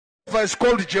is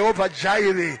called Jehovah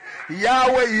Jireh,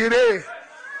 Yahweh Yireh,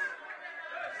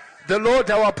 the Lord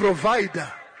our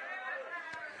provider.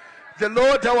 The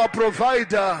Lord our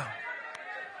provider.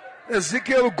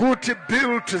 Ezekiel Guti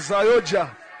built Zayoja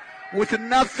with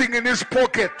nothing in his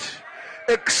pocket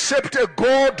except a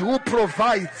God who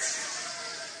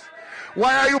provides.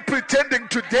 Why are you pretending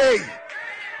today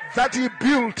that he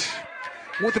built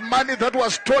with money that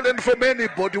was stolen from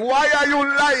anybody? Why are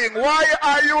you lying? Why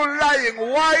are you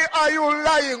lying? Why are you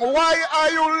lying? Why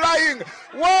are you lying?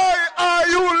 Why are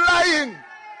you lying?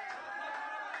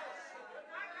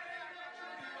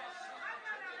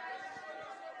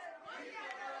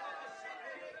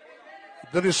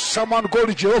 There is someone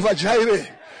called Jehovah Jireh.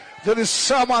 There is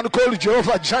someone called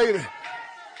Jehovah Jireh.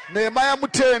 Nehemiah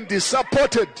Mutendi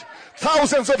supported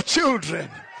thousands of children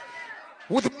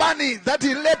with money that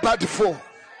he labored for.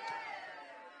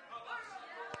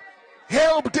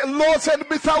 Helped lots and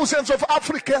thousands of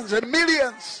Africans and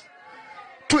millions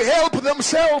to help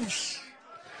themselves.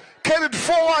 Carried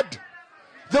forward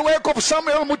the work of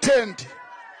Samuel Mutendi,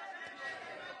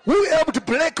 who helped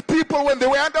black people when they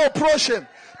were under oppression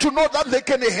to know that they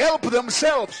can help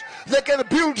themselves. They can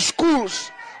build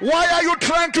schools. Why are you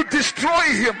trying to destroy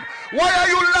him? Why are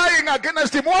you lying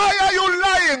against him? Why are you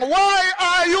lying? Why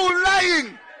are you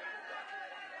lying?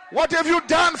 What have you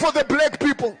done for the black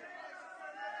people?